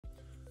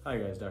Hi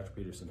guys, Dr.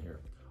 Peterson here.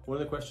 One of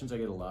the questions I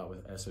get a lot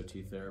with SOT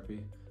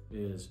therapy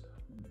is,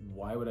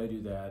 why would I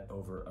do that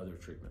over other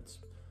treatments?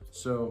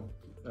 So,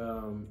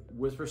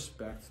 with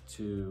respect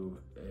to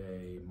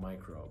a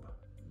microbe,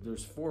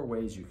 there's 4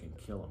 ways you can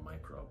kill a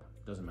microbe.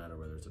 Doesn't matter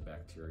whether it's a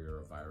bacteria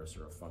or a virus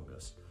or a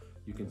fungus.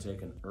 You can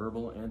take an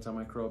herbal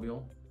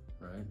antimicrobial,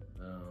 right?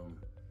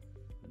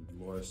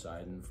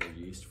 Lauricidin for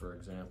yeast, for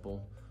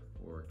example,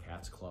 or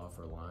cat's claw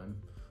for Lyme.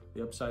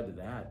 The upside to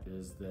that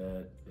is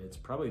that it's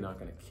probably not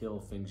going to kill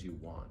things you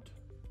want,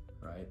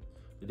 right?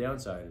 The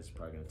downside is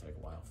probably going to take a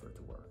while for it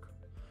to work.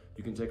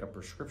 You can take a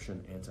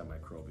prescription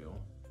antimicrobial,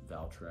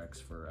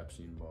 Valtrex for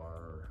Epstein-Barr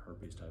or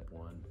herpes type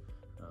 1,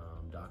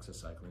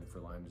 doxycycline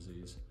for Lyme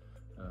disease.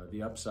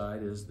 The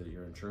upside is that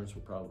your insurance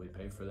will probably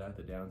pay for that.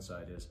 The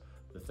downside is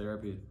the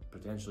therapy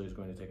potentially is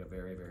going to take a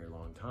very, very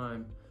long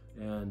time,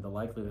 and the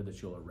likelihood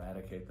that you'll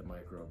eradicate the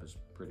microbe is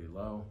pretty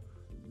low.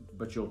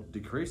 But you'll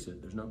decrease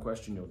it. There's no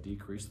question you'll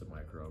decrease the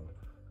microbe,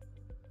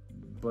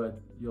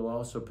 but you'll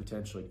also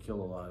potentially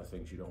kill a lot of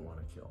things you don't want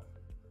to kill,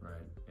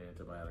 right?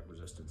 Antibiotic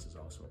resistance is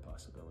also a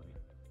possibility.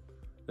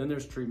 Then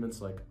there's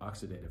treatments like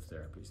oxidative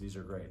therapies. These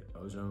are great.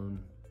 Ozone,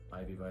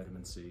 IV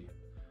vitamin C.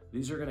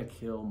 These are going to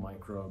kill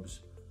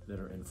microbes that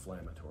are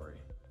inflammatory,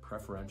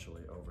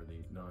 preferentially over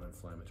the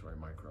non-inflammatory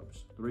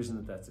microbes. The reason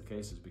that that's the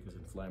case is because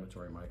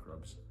inflammatory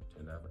microbes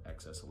tend to have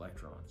excess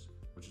electrons,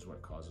 which is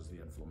what causes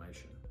the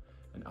inflammation.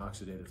 And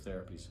oxidative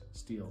therapies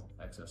steal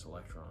excess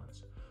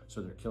electrons. So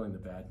they're killing the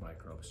bad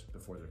microbes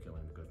before they're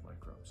killing the good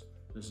microbes.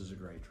 This is a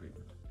great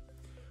treatment.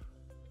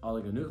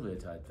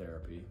 Oligonucleotide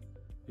therapy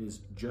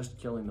is just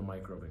killing the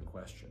microbe in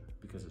question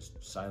because it's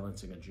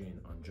silencing a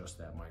gene on just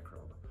that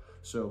microbe.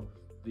 So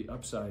the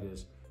upside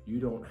is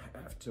you don't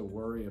have to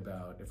worry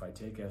about, if I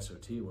take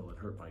SOT, will it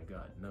hurt my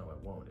gut? No,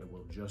 it won't. It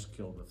will just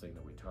kill the thing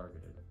that we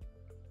targeted.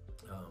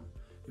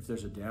 If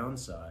there's a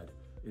downside,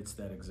 it's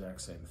that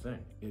exact same thing.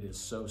 It is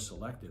so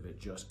selective, it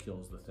just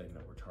kills the thing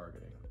that we're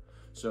targeting.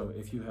 So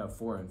if you have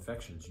 4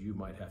 infections, you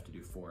might have to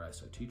do 4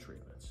 SOT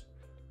treatments.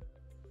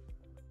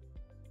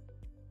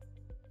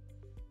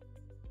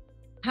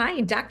 Hi,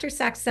 Dr.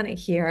 Saxena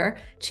here,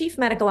 Chief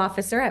Medical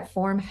Officer at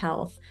Form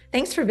Health.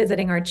 Thanks for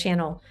visiting our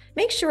channel.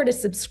 Make sure to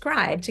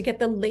subscribe to get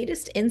the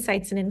latest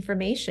insights and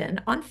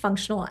information on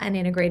functional and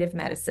integrative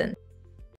medicine.